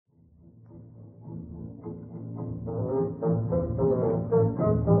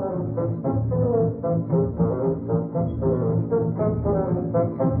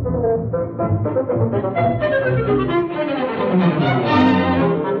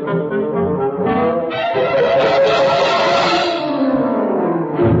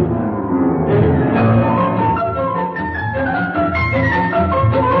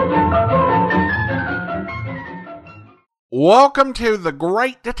Welcome to the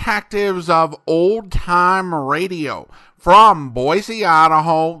Great Detectives of Old Time Radio. From Boise,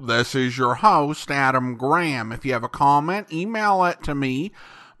 Idaho, this is your host, Adam Graham. If you have a comment, email it to me,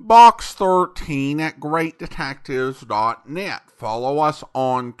 box13@greatdetectives.net. Follow us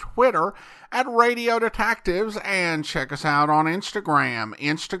on Twitter at Radio Detectives and check us out on Instagram,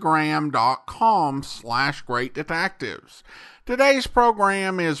 instagram.com/greatdetectives. Today's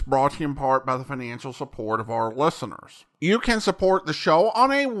program is brought to you in part by the financial support of our listeners. You can support the show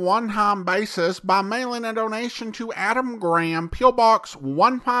on a one-time basis by mailing a donation to Adam Graham, P.O. Box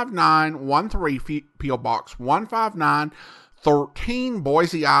 15913, P.O. Box 15913,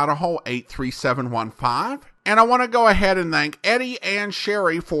 Boise, Idaho 83715. And I want to go ahead and thank Eddie and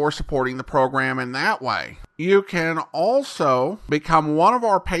Sherry for supporting the program in that way. You can also become one of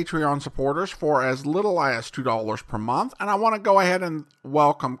our Patreon supporters for as little as $2 per month. And I want to go ahead and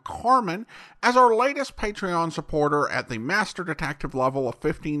welcome Carmen as our latest Patreon supporter at the Master Detective level of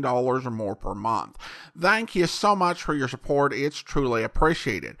 $15 or more per month. Thank you so much for your support. It's truly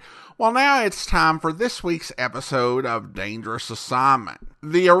appreciated. Well, now it's time for this week's episode of Dangerous Assignment.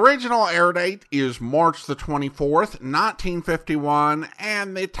 The original air date is March the 24th, 1951,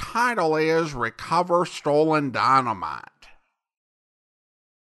 and the title is Recover Stolen Dynamite.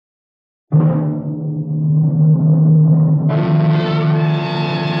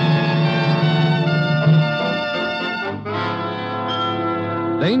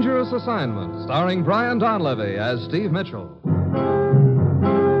 Dangerous Assignment, starring Brian Donlevy as Steve Mitchell.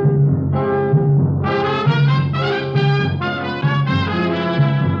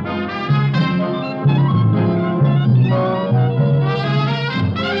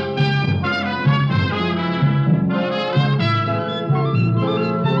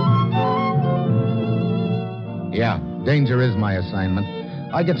 Yeah, danger is my assignment.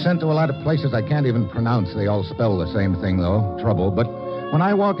 I get sent to a lot of places I can't even pronounce. They all spell the same thing, though, trouble. But when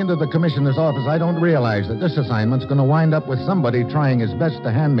I walk into the commissioner's office, I don't realize that this assignment's going to wind up with somebody trying his best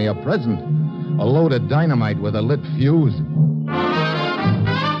to hand me a present. A load of dynamite with a lit fuse.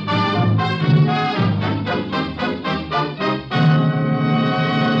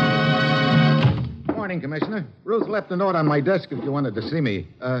 Morning, Commissioner. Ruth left a note on my desk if you wanted to see me.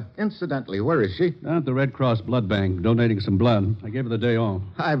 Incidentally, where is she? Down at the Red Cross Blood Bank, donating some blood. I gave her the day off.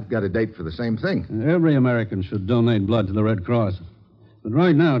 I've got a date for the same thing. Every American should donate blood to the Red Cross. But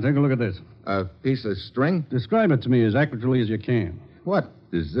right now, take a look at this. A piece of string? Describe it to me as accurately as you can. What?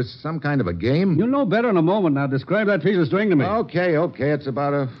 Is this some kind of a game? You'll know better in a moment. Now, describe that piece of string to me. Okay. It's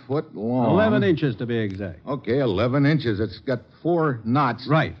about a foot long. 11 inches, to be exact. Okay, 11 inches. It's got 4 knots.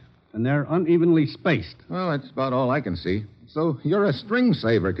 Right. And they're unevenly spaced. Well, that's about all I can see. So you're a string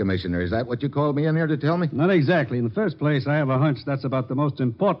saver, Commissioner. Is that what you called me in here to tell me? Not exactly. In the first place, I have a hunch that's about the most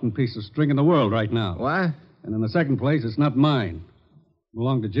important piece of string in the world right now. What? And in the second place, it's not mine. It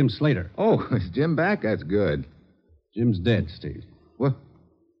belonged to Jim Slater. Oh, is Jim back? That's good. Jim's dead, Steve. What?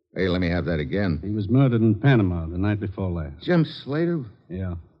 Hey, let me have that again. He was murdered in Panama the night before last. Jim Slater?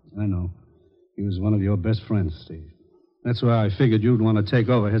 Yeah, I know. He was one of your best friends, Steve. That's why I figured you'd want to take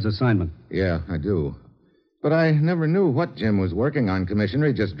over his assignment. Yeah, I do. But I never knew what Jim was working on, Commissioner.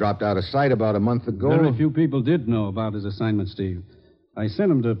 He just dropped out of sight about a month ago. Very few people did know about his assignment, Steve. I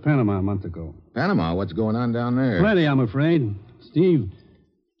sent him to Panama a month ago. Panama? What's going on down there? Plenty, I'm afraid. Steve,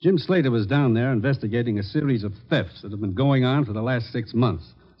 Jim Slater was down there investigating a series of thefts that have been going on for the last 6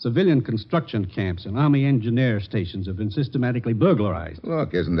 months. Civilian construction camps and Army engineer stations have been systematically burglarized.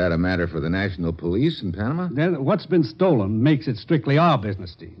 Look, isn't that a matter for the National Police in Panama? Then what's been stolen makes it strictly our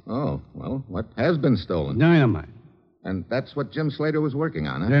business, Steve. Oh, well, what has been stolen? Dynamite. And that's what Jim Slater was working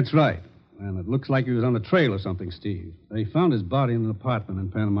on, huh? That's right. And it looks like he was on the trail or something, Steve. They found his body in an apartment in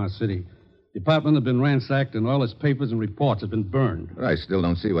Panama City. The apartment had been ransacked and all his papers and reports had been burned. But I still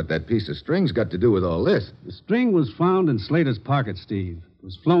don't see what that piece of string's got to do with all this. The string was found in Slater's pocket, Steve. It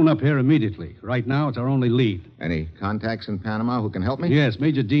was flown up here immediately. Right now, it's our only lead. Any contacts in Panama who can help me? Yes,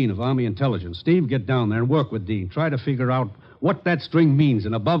 Major Dean of Army Intelligence. Steve, get down there and work with Dean. Try to figure out what that string means.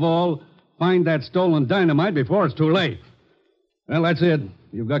 And above all, find that stolen dynamite before it's too late. Well, that's it.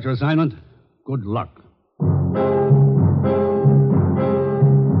 You've got your assignment. Good luck.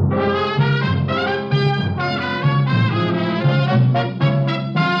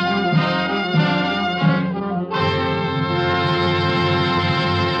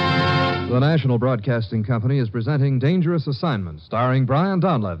 The National Broadcasting Company is presenting Dangerous Assignment, starring Brian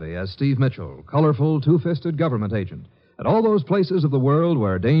Donlevy as Steve Mitchell, colorful, two-fisted government agent. At all those places of the world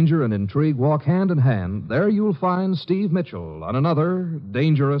where danger and intrigue walk hand in hand, there you'll find Steve Mitchell on another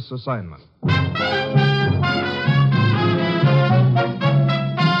Dangerous Assignment.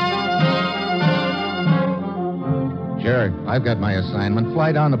 Sure, I've got my assignment.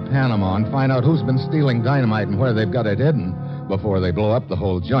 Fly down to Panama and find out who's been stealing dynamite and where they've got it hidden before they blow up the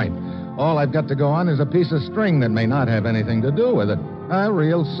whole joint. All I've got to go on is a piece of string that may not have anything to do with it. A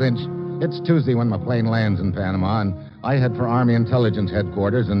real cinch. It's Tuesday when my plane lands in Panama, and I head for Army Intelligence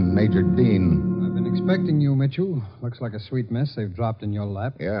Headquarters and Major Dean. I've been expecting you, Mitchell. Looks like a sweet mess they've dropped in your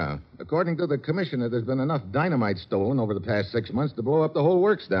lap. Yeah. According to the commissioner, there's been enough dynamite stolen over the past 6 months to blow up the whole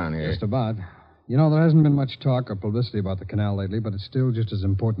works down here. Just about. You know, there hasn't been much talk or publicity about the canal lately, but it's still just as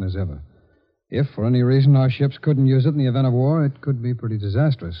important as ever. If, for any reason, our ships couldn't use it in the event of war, it could be pretty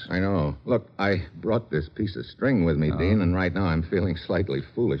disastrous. I know. Look, I brought this piece of string with me, Dean, and right now I'm feeling slightly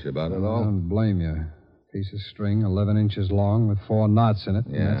foolish about it all. I don't blame you. Piece of string, 11 inches long with 4 knots in it.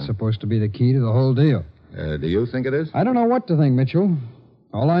 Yeah. And that's supposed to be the key to the whole deal. Do you think it is? I don't know what to think, Mitchell.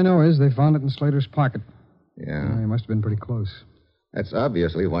 All I know is they found it in Slater's pocket. Yeah. He must have been pretty close. That's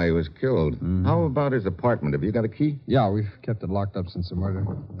obviously why he was killed. Mm-hmm. How about his apartment? Have you got a key? Yeah, we've kept it locked up since the murder.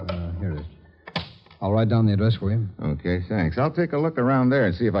 Here it is. I'll write down the address for you. Okay, thanks. I'll take a look around there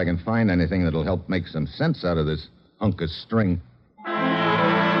and see if I can find anything that'll help make some sense out of this hunk of string.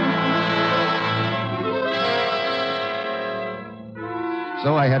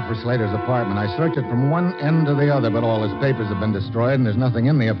 So I head for Slater's apartment. I search it from one end to the other, but all his papers have been destroyed, and there's nothing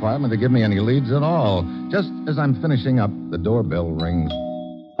in the apartment to give me any leads at all. Just as I'm finishing up, the doorbell rings.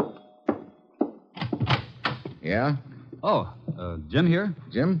 Yeah? Oh, Jim here?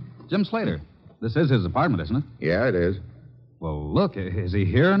 Jim? Jim Slater. This is his apartment, isn't it? Yeah, it is. Well, look, is he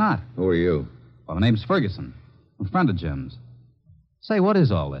here or not? Who are you? Well, my name's Ferguson. I'm a friend of Jim's. Say, what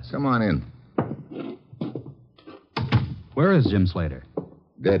is all this? Come on in. Where is Jim Slater?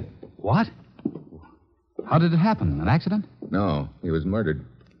 Dead. What? How did it happen? An accident? No, he was murdered.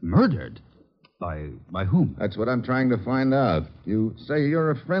 Murdered? By whom? That's what I'm trying to find out. You say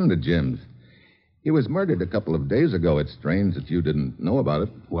you're a friend of Jim's. He was murdered a couple of days ago. It's strange that you didn't know about it.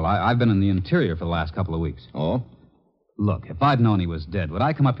 Well, I've been in the interior for the last couple of weeks. Oh? Look, if I'd known he was dead, would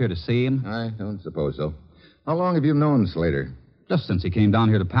I come up here to see him? I don't suppose so. How long have you known Slater? Just since he came down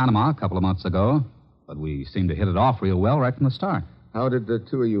here to Panama a couple of months ago. But we seemed to hit it off real well right from the start. How did the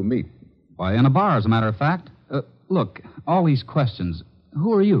two of you meet? Why, in a bar, as a matter of fact. Look, all these questions.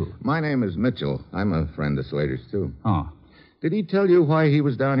 Who are you? My name is Mitchell. I'm a friend of Slater's, too. Oh. Did he tell you why he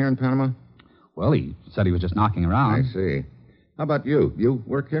was down here in Panama? Well, he said he was just knocking around. I see. How about you? You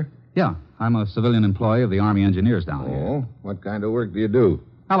work here? Yeah, I'm a civilian employee of the Army Engineers down here. Oh, what kind of work do you do?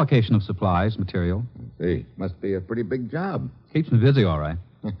 Allocation of supplies, material. I see. Must be a pretty big job. Keeps me busy, all right.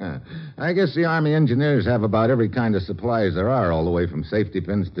 I guess the Army Engineers have about every kind of supplies there are, all the way from safety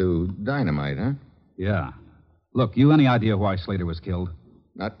pins to dynamite, huh? Yeah. Look, you any idea why Slater was killed?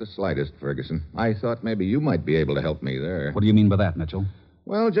 Not the slightest, Ferguson. I thought maybe you might be able to help me there. What do you mean by that, Mitchell?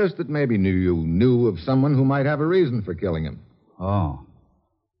 Well, just that maybe you knew of someone who might have a reason for killing him. Oh.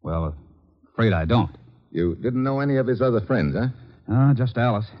 Well, afraid I don't. You didn't know any of his other friends, huh? Just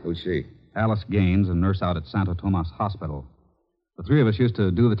Alice. Who's she? Alice Gaines, a nurse out at Santo Tomas Hospital. The three of us used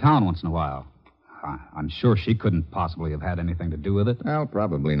to do the town once in a while. I'm sure she couldn't possibly have had anything to do with it. Well,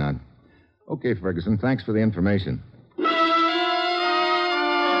 probably not. Okay, Ferguson, thanks for the information.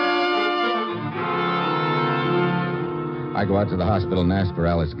 I go out to the hospital and ask for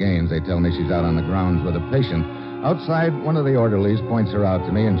Alice Gaines. They tell me she's out on the grounds with a patient. Outside, one of the orderlies points her out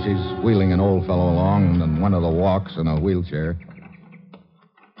to me, and she's wheeling an old fellow along and one of the walks in a wheelchair.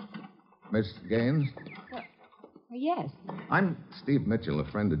 Miss Gaines? Yes. I'm Steve Mitchell,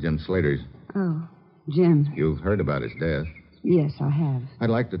 a friend of Jim Slater's. Oh, Jim. You've heard about his death. Yes, I have. I'd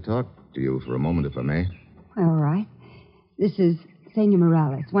like to talk to you for a moment, if I may. All right. This is Senor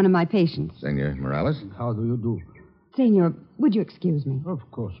Morales, one of my patients. Senor Morales? How do you do? Senor, would you excuse me? Of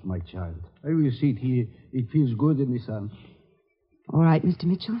course, my child. I will sit here. It feels good in the sun. All right, Mr.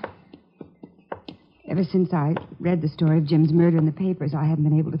 Mitchell. Ever since I read the story of Jim's murder in the papers, I haven't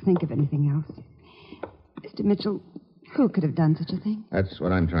been able to think of anything else. Mr. Mitchell, who could have done such a thing? That's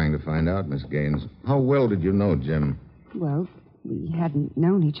what I'm trying to find out, Miss Gaines. How well did you know Jim? Well, we hadn't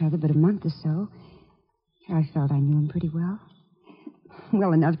known each other but a month or so. I felt I knew him pretty well.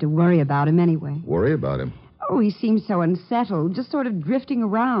 Well enough to worry about him anyway. Worry about him? Oh, he seemed so unsettled, just sort of drifting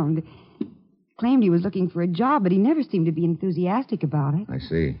around. Claimed he was looking for a job, but he never seemed to be enthusiastic about it. I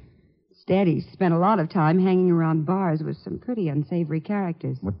see. Instead, he spent a lot of time hanging around bars with some pretty unsavory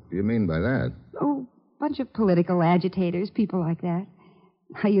characters. What do you mean by that? Oh, a bunch of political agitators, people like that.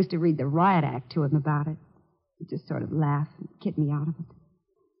 I used to read the riot act to him about it. He'd just sort of laugh and kid me out of it.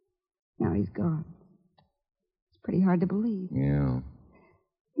 Now he's gone. It's pretty hard to believe. Yeah.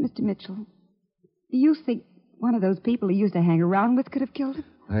 Mr. Mitchell, do you think one of those people he used to hang around with could have killed him?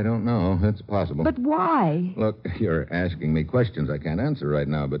 I don't know. It's possible. But why? Look, you're asking me questions I can't answer right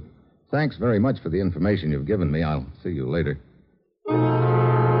now, but thanks very much for the information you've given me. I'll see you later.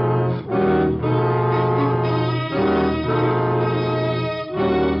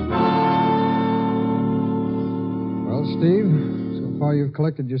 Well, Steve, so far you've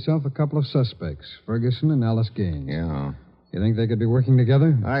collected yourself a couple of suspects, Ferguson and Alice Gaines. Yeah. You think they could be working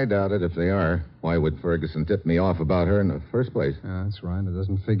together? I doubt it if they are. Why would Ferguson tip me off about her in the first place? Yeah, that's right. It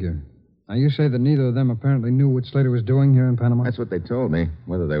doesn't figure. Now, you say that neither of them apparently knew what Slater was doing here in Panama? That's what they told me.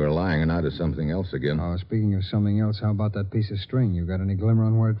 Whether they were lying or not is something else again. Oh, speaking of something else, how about that piece of string? You got any glimmer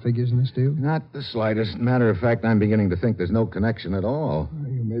on where it figures in this deal? Not the slightest. Matter of fact, I'm beginning to think there's no connection at all.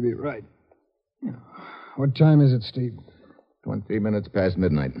 You may be right. What time is it, Steve? 20 minutes past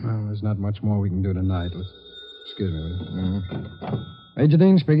midnight. Well, there's not much more we can do tonight. Excuse me, will you? Mm-hmm. Major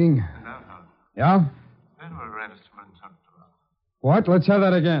Dean speaking. Yeah? What? Let's have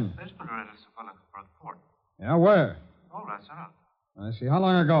that again. Yeah, where? I see. How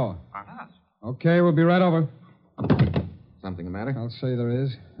long ago? Okay, we'll be right over. Something the matter? I'll say there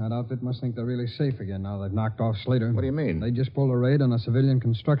is. That outfit must think they're really safe again now they've knocked off Slater. What do you mean? They just pulled a raid on a civilian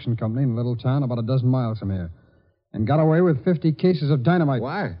construction company in a little town about a dozen miles from here. And got away with 50 cases of dynamite.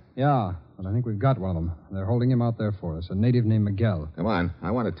 Why? Yeah, but I think we've got one of them. They're holding him out there for us, a native named Miguel. Come on.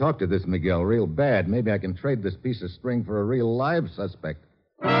 I want to talk to this Miguel real bad. Maybe I can trade this piece of string for a real live suspect.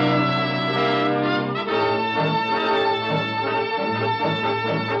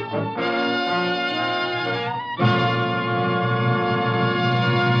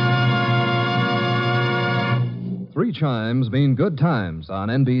 Three chimes mean good times on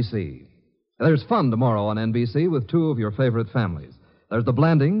NBC. There's fun tomorrow on NBC with two of your favorite families. There's The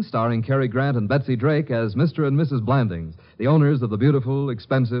Blandings, starring Cary Grant and Betsy Drake as Mr. and Mrs. Blandings, the owners of the beautiful,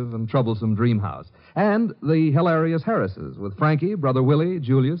 expensive, and troublesome dream house. And The Hilarious Harrises, with Frankie, Brother Willie,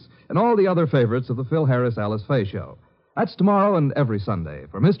 Julius, and all the other favorites of the Phil Harris-Alice Faye show. That's tomorrow and every Sunday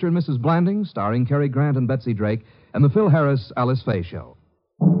for Mr. and Mrs. Blandings, starring Cary Grant and Betsy Drake, and the Phil Harris-Alice Faye show.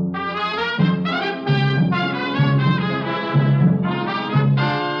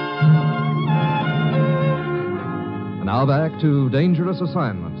 Now back to Dangerous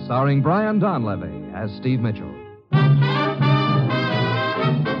Assignment, starring Brian Donlevy as Steve Mitchell.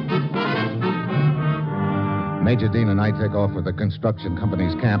 Major Dean and I take off for the construction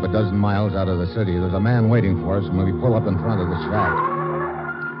company's camp a dozen miles out of the city. There's a man waiting for us when we pull up in front of the shack.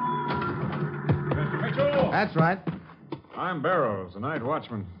 Mr. Mitchell! That's right. I'm Barrows, the night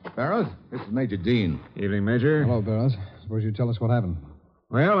watchman. Barrows, this is Major Dean. Evening, Major. Hello, Barrows. Suppose you tell us what happened.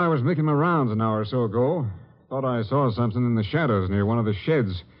 Well, I was making my rounds an hour or so ago. Thought I saw something in the shadows near one of the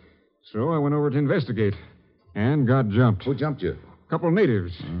sheds. So I went over to investigate and got jumped. Who jumped you? A couple of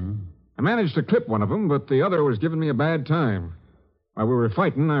natives. I managed to clip one of them, but the other was giving me a bad time. While we were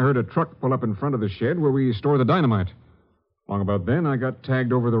fighting, I heard a truck pull up in front of the shed where we store the dynamite. Long about then, I got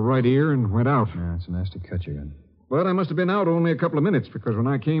tagged over the right ear and went out. Yeah, it's a nasty cut you got. But I must have been out only a couple of minutes, because when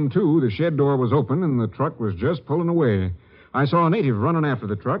I came to, the shed door was open and the truck was just pulling away. I saw a native running after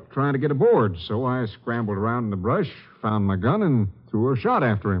the truck, trying to get aboard, so I scrambled around in the brush, found my gun, and threw a shot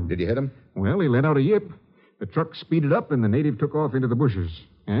after him. Did you hit him? Well, he let out a yip. The truck speeded up, and the native took off into the bushes,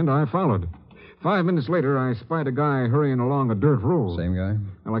 and I followed. 5 minutes later, I spied a guy hurrying along a dirt road. Same guy?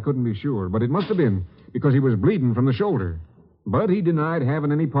 Well, I couldn't be sure, but it must have been, because he was bleeding from the shoulder. But he denied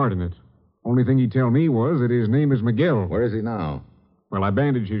having any part in it. Only thing he'd tell me was that his name is Miguel. Where is he now? Well, I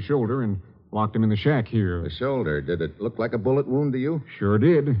bandaged his shoulder and locked him in the shack here. The shoulder. Did it look like a bullet wound to you? Sure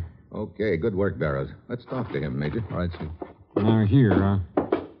did. Okay, good work, Barrows. Let's talk to him, Major. All right, Steve. Now, here,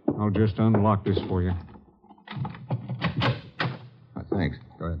 I'll just unlock this for you. Thanks.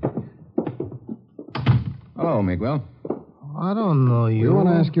 Go ahead. Hello, Miguel. I don't know you. We want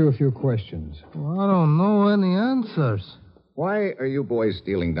to ask you a few questions. Well, I don't know any answers. Why are you boys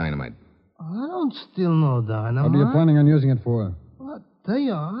stealing dynamite? I don't steal no dynamite. What are you planning on using it for? I tell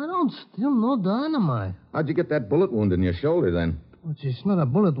you, I don't steal no dynamite. How'd you get that bullet wound in your shoulder, then? Which is not a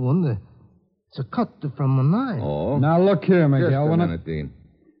bullet wound. It's a cut from a knife. Oh? Now, look here, Miguel. Just a minute, Dean.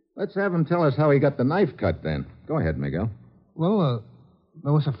 Let's have him tell us how he got the knife cut, then. Go ahead, Miguel. Well,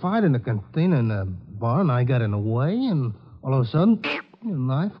 there was a fight in the canteen in the bar, and I got in the way, and all of a sudden, the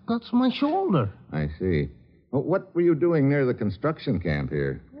knife cuts my shoulder. I see. Well, what were you doing near the construction camp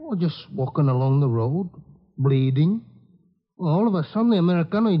here? Oh, just walking along the road, bleeding. Well, all of a sudden, the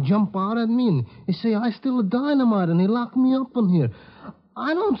Americano, he jump out at me, and he say, I steal the dynamite, and he lock me up in here.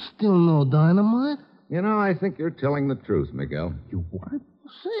 I don't steal no dynamite. You know, I think you're telling the truth, Miguel. You what?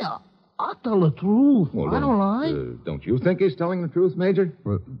 Say, I tell the truth. Well, I don't lie. Don't you think he's telling the truth, Major?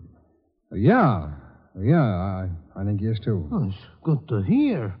 Well, yeah. Yeah, I think he is, too. Oh, it's good to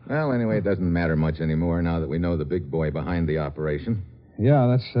hear. Well, anyway, it doesn't matter much anymore now that we know the big boy behind the operation.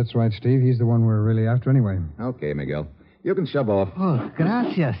 Yeah, that's right, Steve. He's the one we're really after anyway. Okay, Miguel. You can shove off. Oh,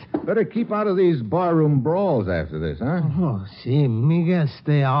 gracias. Better keep out of these barroom brawls after this, huh? Oh, see, Miguel,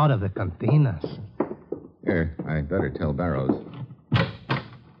 stay out of the cantinas. Here, I better tell Barrows.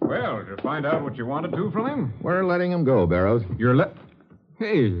 Well, did you find out what you wanted to from him? We're letting him go, Barrows.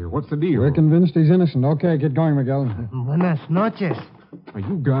 Hey, what's the deal? We're convinced he's innocent. Okay, get going, Miguel. Buenas noches. Are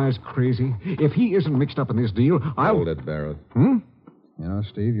you guys crazy? If he isn't mixed up in this deal, I'll... Hold it, Barrows. You know,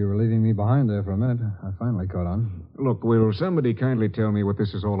 Steve, you were leaving me behind there for a minute. I finally caught on. Look, will somebody kindly tell me what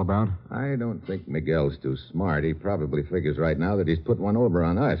this is all about? I don't think Miguel's too smart. He probably figures right now that he's put one over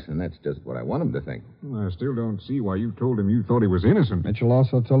on us, and that's just what I want him to think. I still don't see why you told him you thought he was innocent. Mitchell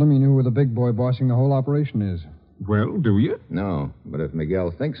also told him he knew who the big boy bossing the whole operation is. Well, do you? No, but if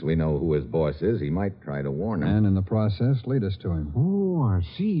Miguel thinks we know who his boss is, he might try to warn him. And in the process, lead us to him. Oh, I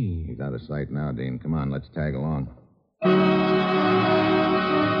see. He's out of sight now, Dean. Come on, let's tag along.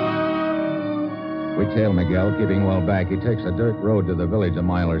 We tail Miguel, keeping well back. He takes a dirt road to the village a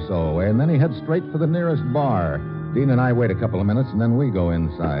mile or so away, and then he heads straight for the nearest bar. Dean and I wait a couple of minutes, and then we go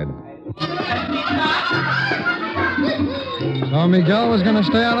inside. So Miguel was going to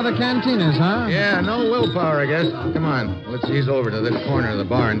stay out of the cantinas, huh? Yeah, no willpower, I guess. Come on, let's ease over to this corner of the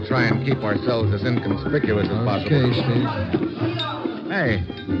bar and try and keep ourselves as inconspicuous as possible. Okay, Steve. Hey,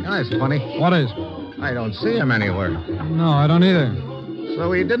 that's funny. What is? I don't see him anywhere. No, I don't either.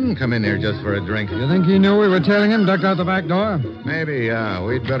 So he didn't come in here just for a drink. You think he knew we were tailing him, ducked out the back door? Maybe, yeah.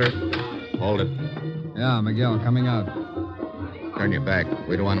 We'd better... Hold it. Yeah, Miguel, coming out. Turn your back.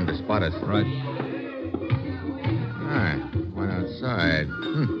 We don't want him to spot us. Right. Went outside.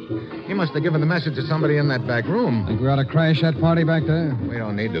 He must have given the message to somebody in that back room. Think we ought to crash that party back there? We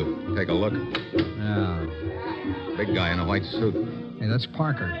don't need to. Take a look. Yeah. Big guy in a white suit. Hey, that's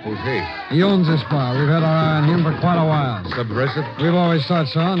Parker. Who's he? He owns this bar. We've had our eye on him for quite a while. Subversive? We've always thought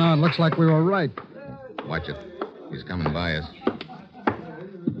so. Now it looks like we were right. Watch it. He's coming by us.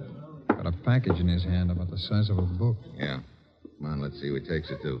 Got a package in his hand about the size of a book. Yeah. Come on, let's see who he takes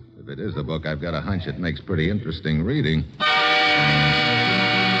it to. If it is a book, I've got a hunch it makes pretty interesting reading.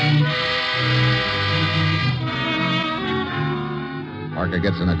 Parker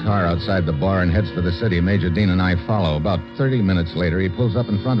gets in a car outside the bar and heads for the city. Major Dean and I follow. About 30 minutes later, he pulls up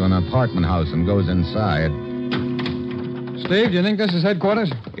in front of an apartment house and goes inside. Steve, do you think this is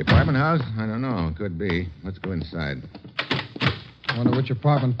headquarters? The apartment house? I don't know. Could be. Let's go inside. I wonder which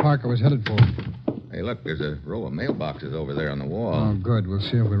apartment Parker was headed for. Hey, look, there's a row of mailboxes over there on the wall. Oh, good. We'll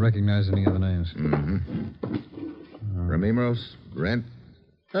see if we recognize any of the names. Ramimos, Brent.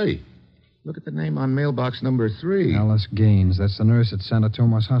 Hey, look at the name on mailbox number 3. Alice Gaines. That's the nurse at Santa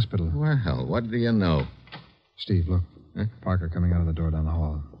Tomas Hospital. Well, what do you know? Steve, look. Huh? Parker coming out of the door down the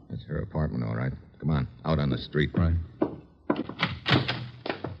hall. That's her apartment, all right. Come on, out on the street. Right.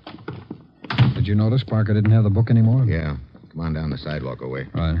 Did you notice Parker didn't have the book anymore? Yeah. Come on down the sidewalk away.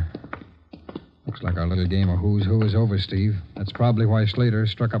 Right. Looks like our little game of who's who is over, Steve. That's probably why Slater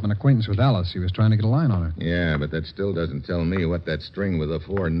struck up an acquaintance with Alice. He was trying to get a line on her. Yeah, but that still doesn't tell me what that string with the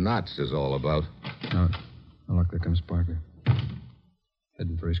 4 knots is all about. Oh, look, there comes Parker.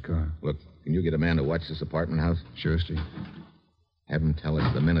 Heading for his car. Look, can you get a man to watch this apartment house? Sure, Steve. Have him tell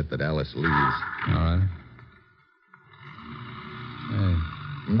us the minute that Alice leaves. All right. Hey,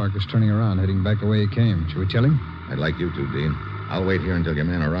 Parker's turning around, heading back the way he came. Shall we tell him? I'd like you to, Dean. I'll wait here until your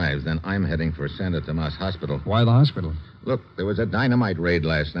man arrives. Then I'm heading for Santa Tomas Hospital. Why the hospital? Look, there was a dynamite raid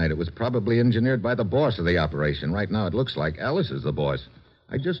last night. It was probably engineered by the boss of the operation. Right now, it looks like Alice is the boss.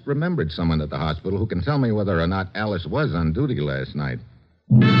 I just remembered someone at the hospital who can tell me whether or not Alice was on duty last night.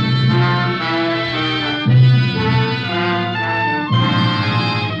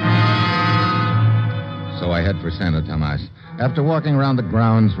 So I head for Santa Tomas. After walking around the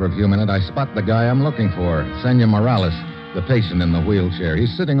grounds for a few minutes, I spot the guy I'm looking for, Senor Morales, the patient in the wheelchair.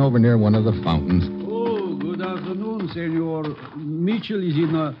 He's sitting over near one of the fountains. Oh, good afternoon, Senor. Mitchell is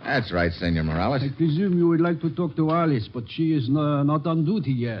in That's right, Senor Morales. I presume you would like to talk to Alice, but she is not on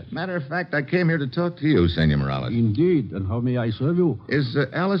duty yet. Matter of fact, I came here to talk to you, Senor Morales. Indeed. And how may I serve you? Is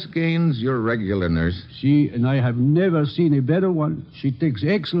Alice Gaines your regular nurse? She and I have never seen a better one. She takes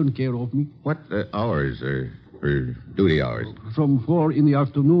excellent care of me. What hours are her duty hours? From 4 in the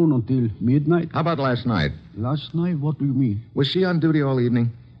afternoon until midnight. How about last night? Last night? What do you mean? Was she on duty all evening?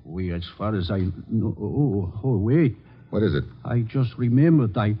 We, as far as I know... Oh, wait. What is it? I just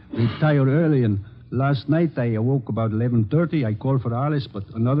remembered I retired early and Last night, I awoke about 11:30. I called for Alice, but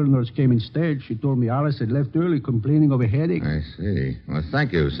another nurse came instead. She told me Alice had left early complaining of a headache. I see. Well,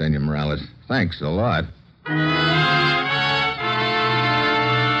 thank you, Senor Morales. Thanks a lot.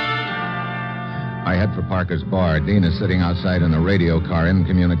 I head for Parker's bar. Dean is sitting outside in a radio car in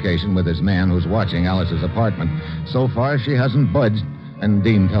communication with his man who's watching Alice's apartment. So far, she hasn't budged, and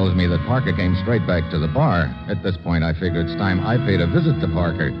Dean tells me that Parker came straight back to the bar. At this point, I figure it's time I paid a visit to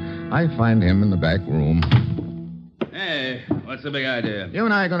Parker. I find him in the back room. Hey, what's the big idea? You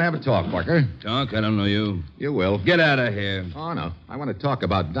and I are going to have a talk, Parker. Talk? I don't know you. You will. Get out of here. Oh, no. I want to talk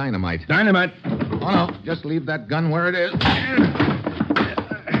about dynamite. Dynamite? Oh, no. Just leave that gun where it is.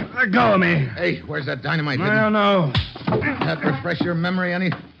 Let go of me. Hey, where's that dynamite? I don't know. That refresh your memory any?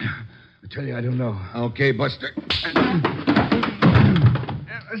 I tell you, I don't know. Okay, Buster.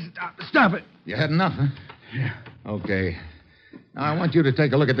 Stop it. You had enough, huh? Yeah. Okay. Now, I want you to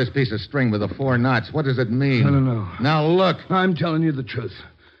take a look at this piece of string with the 4 knots. What does it mean? I don't know. Now, look. I'm telling you the truth.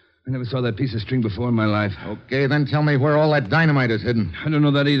 I never saw that piece of string before in my life. Okay, then tell me where all that dynamite is hidden. I don't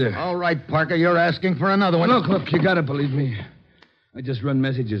know that either. All right, Parker, you're asking for another one. Look, you gotta believe me. I just run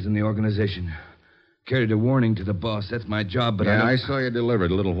messages in the organization. Carried a warning to the boss. That's my job, but I saw you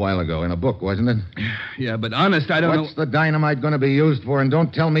delivered a little while ago in a book, wasn't it? Yeah, but honest, I don't know... What's the dynamite going to be used for? And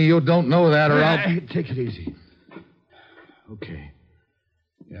don't tell me you don't know that, or I'll... Take it easy. Okay.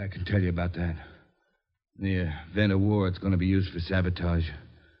 Yeah, I can tell you about that. In the event of war, it's going to be used for sabotage.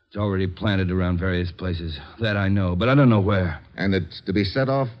 It's already planted around various places. That I know, but I don't know where. And it's to be set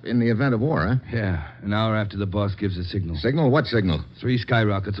off in the event of war, huh? Yeah, an hour after the boss gives the signal. Signal? What signal? 3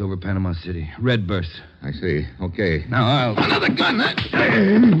 skyrockets over Panama City. Red burst. I see. Okay. Now, I'll... Another gun, huh?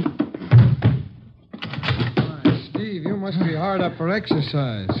 Steve, you must be hard up for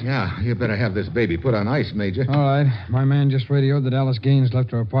exercise. Yeah, you better have this baby put on ice, Major. All right. My man just radioed that Alice Gaines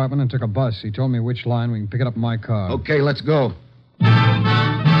left her apartment and took a bus. He told me which line. We can pick it up in my car. Okay, let's go.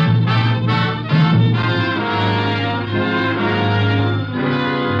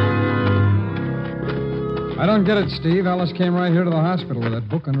 I don't get it, Steve. Alice came right here to the hospital with that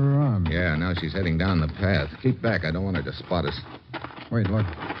book under her arm. Yeah, now she's heading down the path. Keep back. I don't want her to spot us. Wait, look.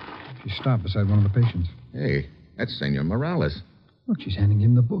 She stopped beside one of the patients. Hey, that's Senor Morales. Look, she's handing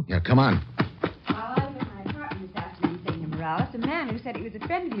him the book. Yeah, come on. I was at my apartment this afternoon, Senor Morales. A man who said he was a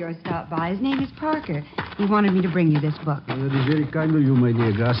friend of yours stopped by. His name is Parker. He wanted me to bring you this book. That is very kind of you, my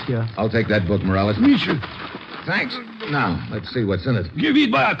dear. Gracias. I'll take that book, Morales. Misha, Thanks. Now, let's see what's in it. give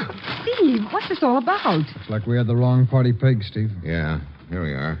it back. Steve, what's this all about? Looks like we had the wrong party pegged, Steve. Yeah, here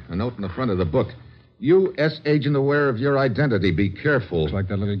we are. A note in the front of the book. U.S. agent aware of your identity. Be careful. Looks like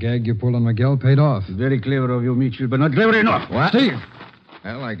that little gag you pulled on Miguel paid off. Very clever of you, Mitchell, but not clever enough. What? Steve!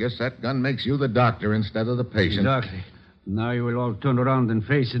 Well, I guess that gun makes you the doctor instead of the patient. Exactly. Now you will all turn around and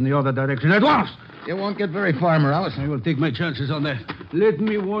face in the other direction at once. You won't get very far, Morales. I will take my chances on that. Let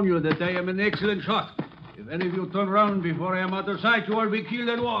me warn you that I am an excellent shot. If any of you turn around before I am out of sight, you will be killed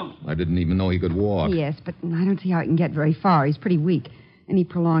at once. I didn't even know he could walk. Yes, but I don't see how he can get very far. He's pretty weak. Any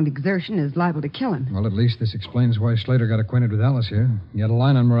prolonged exertion is liable to kill him. Well, at least this explains why Slater got acquainted with Alice here. He had a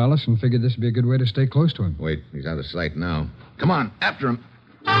line on Morales and figured this would be a good way to stay close to him. Wait, he's out of sight now. Come on, after him.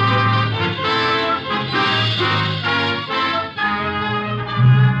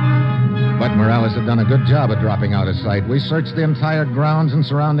 But Morales had done a good job of dropping out of sight. We searched the entire grounds and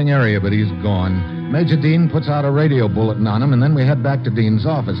surrounding area, but he's gone. Major Dean puts out a radio bulletin on him, and then we head back to Dean's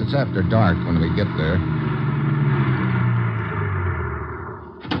office. It's after dark when we get there.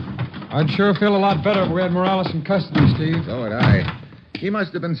 I'd sure feel a lot better if we had Morales in custody, Steve. So would I. He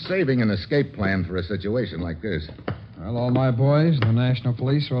must have been saving an escape plan for a situation like this. Well, all my boys, the National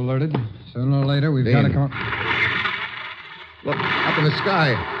Police, are alerted. Sooner or later, we've Dean. got to come... Look, up in the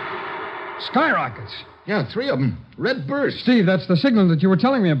sky. Skyrockets! Yeah, 3 of them. Red burst. Steve, that's the signal that you were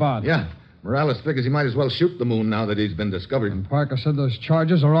telling me about. Yeah. Morales figures he might as well shoot the moon now that he's been discovered. And Parker said those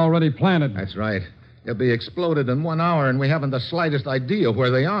charges are already planted. That's right. They'll be exploded in 1 hour, and we haven't the slightest idea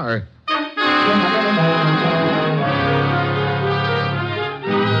where they are.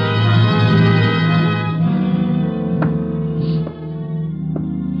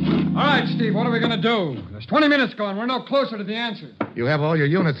 All right, Steve, what are we going to do? There's 20 minutes gone. We're no closer to the answer. You have all your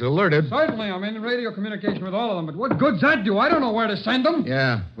units alerted. Certainly, I'm in radio communication with all of them, but what good's that do? I don't know where to send them.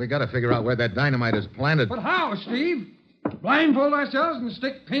 Yeah, we got to figure out where that dynamite is planted. But how, Steve? Blindfold ourselves and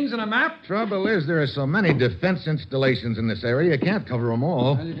stick pins in a map? Trouble is, there are so many defense installations in this area, you can't cover them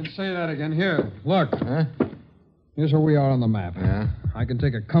all. Well, you can say that again. Here, look. Huh? Here's where we are on the map. Yeah? I can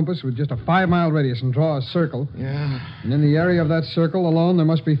take a compass with just a 5-mile radius and draw a circle. Yeah. And in the area of that circle alone, there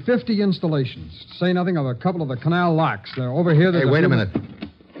must be 50 installations. Say nothing of a couple of the canal locks. They're over here. Hey, wait a minute.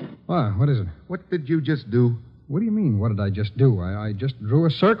 What is it? What did you just do? What do you mean, what did I just do? I just drew a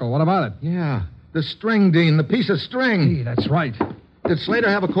circle. What about it? Yeah, the string, Dean, the piece of string. Hey, that's right. Did Slater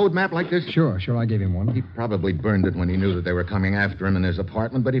have a code map like this? Sure, I gave him one. He probably burned it when he knew that they were coming after him in his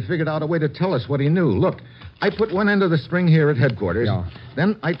apartment, but he figured out a way to tell us what he knew. Look, I put one end of the string here at headquarters. Yeah.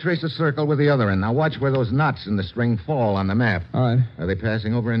 Then I trace a circle with the other end. Now watch where those knots in the string fall on the map. All right. Are they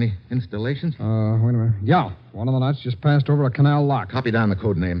passing over any installations? Wait a minute. Yeah, one of the knots just passed over a canal lock. Copy down the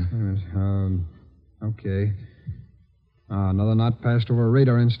code name. Okay. Another knot passed over a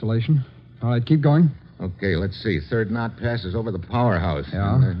radar installation. All right, keep going. Okay, let's see. Third knot passes over the powerhouse.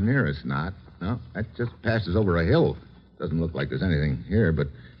 Yeah? And the nearest knot. No, that just passes over a hill. Doesn't look like there's anything here, but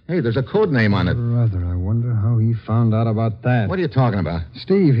hey, there's a code name on it. Brother, I wonder how he found out about that. What are you talking about?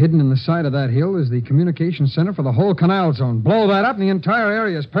 Steve, hidden in the side of that hill is the communication center for the whole canal zone. Blow that up and the entire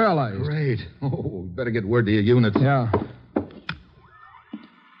area is paralyzed. Great. Oh, better get word to your units. Yeah.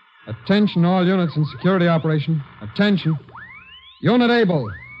 Attention, all units in security operation. Attention. Unit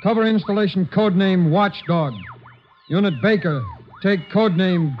Able, cover installation code name Watchdog. Unit Baker, take code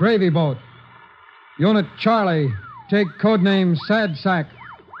name Gravy Boat. Unit Charlie, take code name Sad Sack.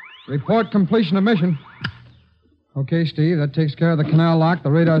 Report completion of mission. Okay, Steve, that takes care of the canal lock,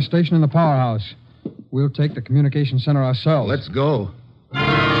 the radar station, and the powerhouse. We'll take the communication center ourselves. Let's go.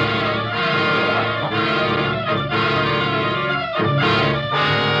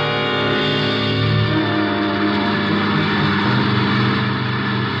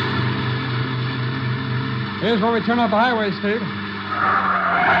 Here's where we turn off the highway, Steve.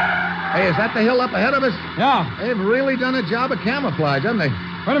 Hey, is that the hill up ahead of us? Yeah. They've really done a job of camouflage, haven't they?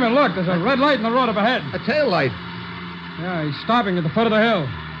 Wait a minute, look. There's a red light in the road up ahead. A tail light. Yeah, he's stopping at the foot of the hill.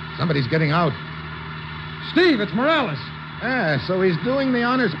 Somebody's getting out. Steve, it's Morales. Ah, so he's doing the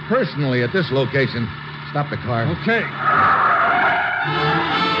honors personally at this location. Stop the car. Okay.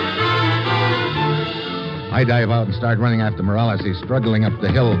 I dive out and start running after Morales. He's struggling up the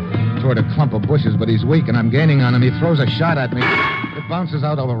hill toward a clump of bushes, but he's weak, and I'm gaining on him. He throws a shot at me. It bounces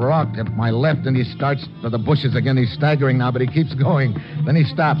out of a rock at my left, and he starts for the bushes again. He's staggering now, but he keeps going. Then he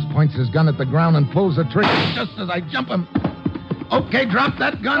stops, points his gun at the ground, and pulls the trigger just as I jump him. Okay, drop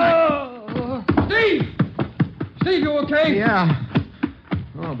that gun. Steve! Steve, you okay? Yeah.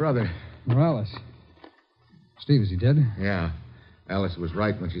 Oh, brother. Morales. Steve, is he dead? Yeah. Alice was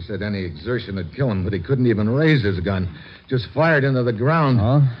right when she said any exertion would kill him, but he couldn't even raise his gun. Just fired into the ground.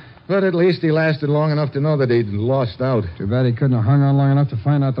 Oh? But at least he lasted long enough to know that he'd lost out. Too bad he couldn't have hung on long enough to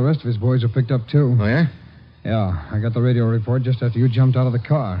find out the rest of his boys were picked up, too. Oh, yeah? Yeah, I got the radio report just after you jumped out of the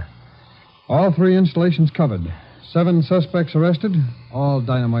car. All 3 installations covered. 7 suspects arrested, all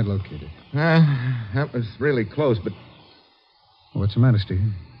dynamite located. That was really close, but... What's the matter, Steve?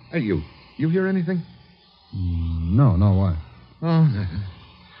 Hey, you hear anything? No, what? Oh, nothing.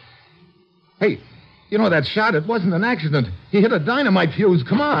 Hey, you know that shot? It wasn't an accident. He hit a dynamite fuse.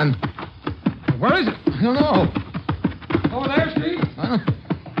 Come on. Where is it? I don't know. Over there, Steve?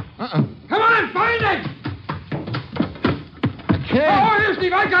 Come on, find it! I can't. Oh, here,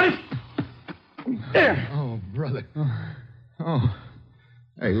 Steve, I got it. There. Oh, brother. Oh.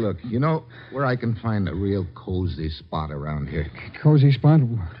 Hey, look, you know where I can find a real cozy spot around here? Cozy spot?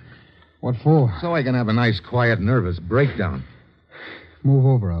 What for? So I can have a nice, quiet, nervous breakdown. Move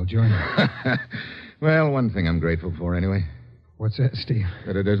over, I'll join you. Well, one thing I'm grateful for, anyway. What's that, Steve?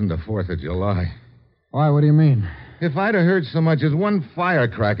 That it isn't the 4th of July. Why, what do you mean? If I'd have heard so much as one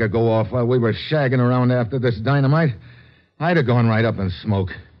firecracker go off while we were shagging around after this dynamite, I'd have gone right up in smoke.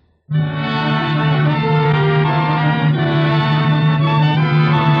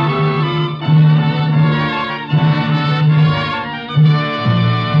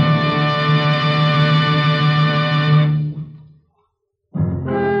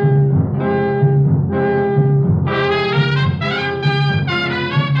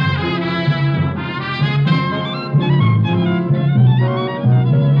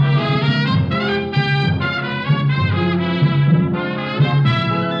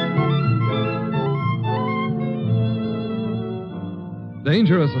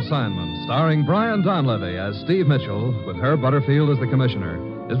 Dangerous Assignment, starring Brian Donlevy as Steve Mitchell, with Herb Butterfield as the commissioner,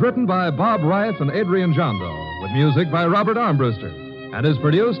 is written by Bob Reif and Adrian Jondo, with music by Robert Armbruster, and is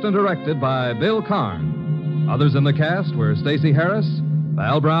produced and directed by Bill Karn. Others in the cast were Stacey Harris,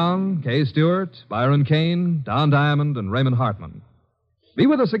 Val Brown, Kay Stewart, Byron Kane, Don Diamond, and Raymond Hartman. Be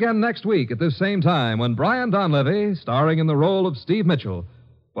with us again next week at this same time when Brian Donlevy, starring in the role of Steve Mitchell,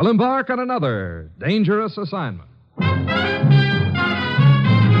 will embark on another Dangerous Assignment.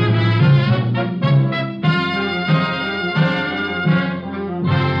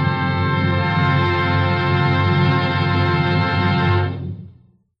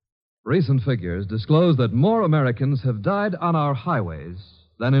 recent figures disclose that more Americans have died on our highways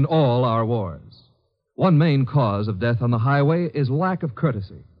than in all our wars. One main cause of death on the highway is lack of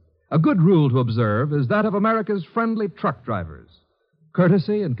courtesy. A good rule to observe is that of America's friendly truck drivers.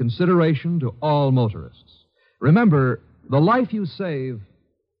 Courtesy and consideration to all motorists. Remember, the life you save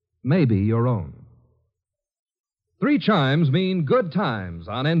may be your own. 3 chimes mean good times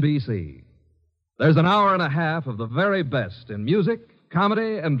on NBC. There's an hour and a half of the very best in music,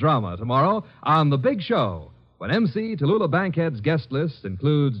 comedy, and drama tomorrow on The Big Show, when MC Tallulah Bankhead's guest list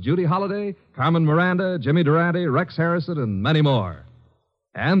includes Judy Holliday, Carmen Miranda, Jimmy Durante, Rex Harrison, and many more.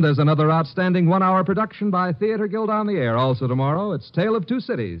 And there's another outstanding 1-hour production by Theater Guild on the Air also tomorrow. It's Tale of Two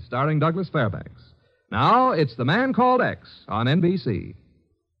Cities, starring Douglas Fairbanks. Now, it's The Man Called X on NBC.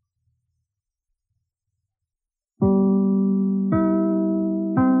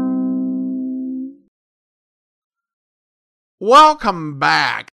 Welcome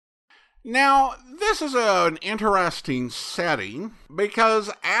back. Now, this is an interesting setting because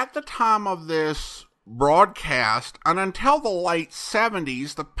at the time of this broadcast, and until the late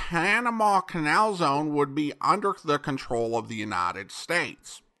 70s, the Panama Canal Zone would be under the control of the United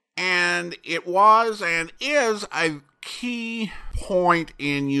States. And it was and is a key point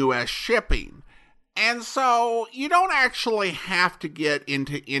in U.S. shipping. And so you don't actually have to get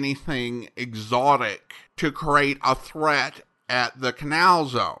into anything exotic to create a threat at the Canal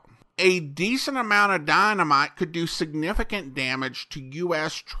Zone. A decent amount of dynamite could do significant damage to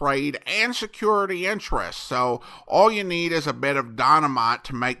U.S. trade and security interests, so all you need is a bit of dynamite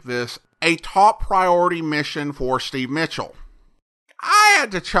to make this a top priority mission for Steve Mitchell. I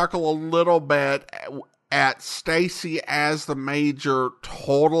had to chuckle a little bit at Stacy as the Major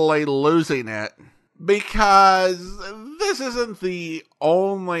totally losing it, because this isn't the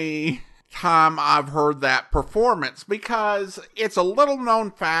only time I've heard that performance, because it's a little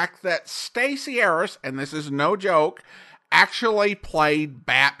known fact that Stacey Harris, and this is no joke, actually played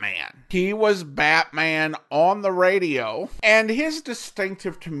Batman. He was Batman on the radio, and his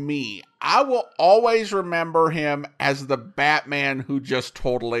distinctive to me, I will always remember him as the Batman who just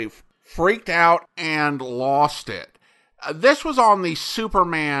totally freaked out and lost it. This was on the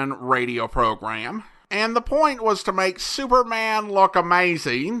Superman radio program, and the point was to make Superman look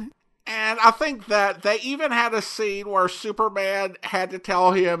amazing. And I think that they even had a scene where Superman had to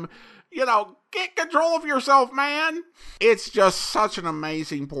tell him, get control of yourself, man. It's just such an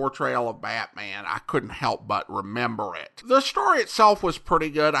amazing portrayal of Batman. I couldn't help but remember it. The story itself was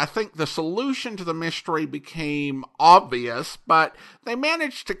pretty good. I think the solution to the mystery became obvious, but they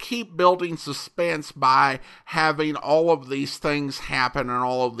managed to keep building suspense by having all of these things happen and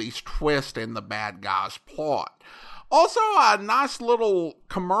all of these twists in the bad guy's plot. Also, a nice little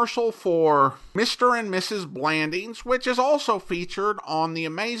commercial for Mr. and Mrs. Blandings, which is also featured on The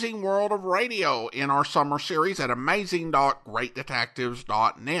Amazing World of Radio in our summer series at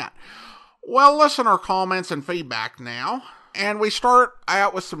amazing.greatdetectives.net. Well, listener comments and feedback now. And we start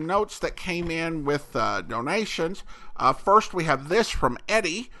out with some notes that came in with donations. First, we have this from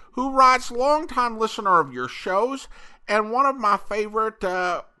Eddie, who writes, longtime listener of your shows and one of my favorite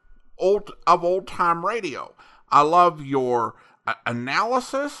old-time radio. I love your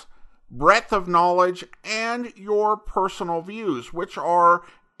analysis, breadth of knowledge, and your personal views, which are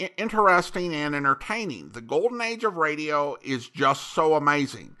interesting and entertaining. The golden age of radio is just so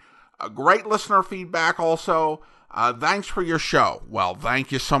amazing. A great listener feedback also. Thanks for your show. Well,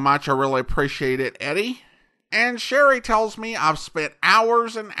 thank you so much. I really appreciate it, Eddie. And Sherry tells me I've spent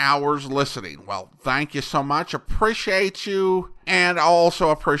hours and hours listening. Well, thank you so much. Appreciate you. And I also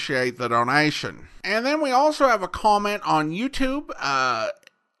appreciate the donation. And then we also have a comment on YouTube.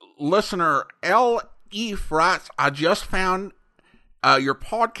 Listener L. Eve writes, I just found your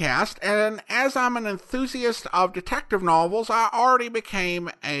podcast, and as I'm an enthusiast of detective novels, I already became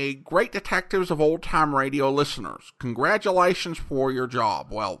a Great Detectives of Old Time Radio listeners. Congratulations for your job.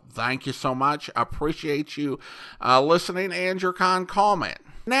 Well, thank you so much. I appreciate you listening and your kind comment.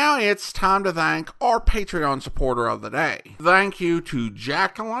 Now it's time to thank our Patreon supporter of the day. Thank you to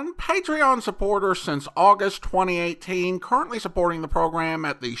Jacqueline, Patreon supporter since August 2018, currently supporting the program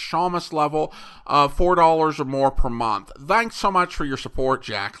at the Shamus level of $4 or more per month. Thanks so much for your support,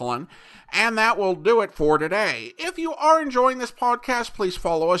 Jacqueline. And that will do it for today. If you are enjoying this podcast, please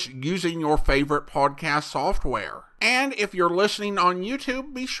follow us using your favorite podcast software. And if you're listening on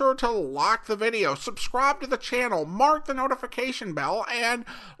YouTube, be sure to like the video, subscribe to the channel, mark the notification bell, and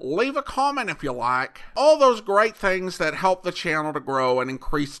leave a comment if you like. All those great things that help the channel to grow and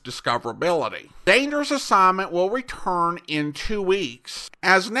increase discoverability. Dangerous Assignment will return in 2 weeks,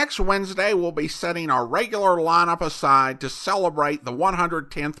 as next Wednesday we'll be setting our regular lineup aside to celebrate the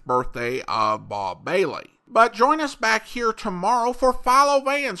 110th birthday of Bob Bailey. But join us back here tomorrow for Philo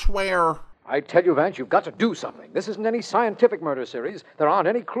Vance, where... I tell you, Vance, you've got to do something. This isn't any scientific murder series. There aren't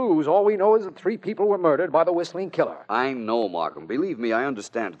any clues. All we know is that 3 people were murdered by the Whistling Killer. I know, Markham. Believe me, I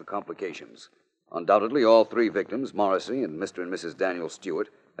understand the complications. Undoubtedly, all 3 victims, Morrissey and Mr. and Mrs. Daniel Stewart,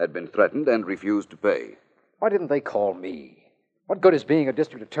 had been threatened and refused to pay. Why didn't they call me? What good is being a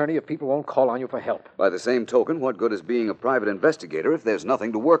district attorney if people won't call on you for help? By the same token, what good is being a private investigator if there's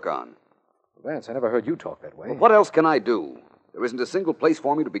nothing to work on? Vance, I never heard you talk that way. Well, what else can I do? There isn't a single place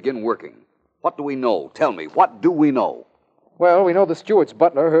for me to begin working. What do we know? Tell me, what do we know? Well, we know the Stewart's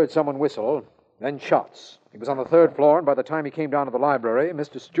butler heard someone whistle, then shots. He was on the 3rd floor, and by the time he came down to the library,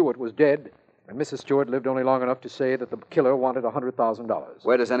 Mr. Stewart was dead, and Mrs. Stewart lived only long enough to say that the killer wanted $100,000.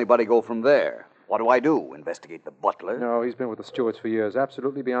 Where does anybody go from there? What do I do? Investigate the butler? No, he's been with the Stewarts for years,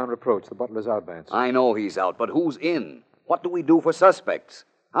 absolutely beyond reproach. The butler's out, Vance. I know he's out, but who's in? What do we do for suspects?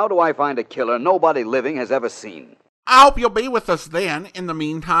 How do I find a killer nobody living has ever seen? I hope you'll be with us then. In the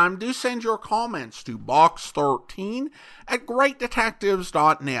meantime, do send your comments to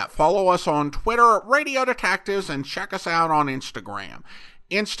box13@greatdetectives.net. Follow us on Twitter at Radio Detectives and check us out on Instagram.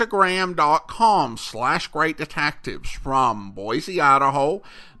 Instagram.com/greatdetectives. From Boise, Idaho,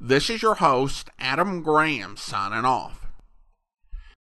 this is your host, Adam Graham, signing off.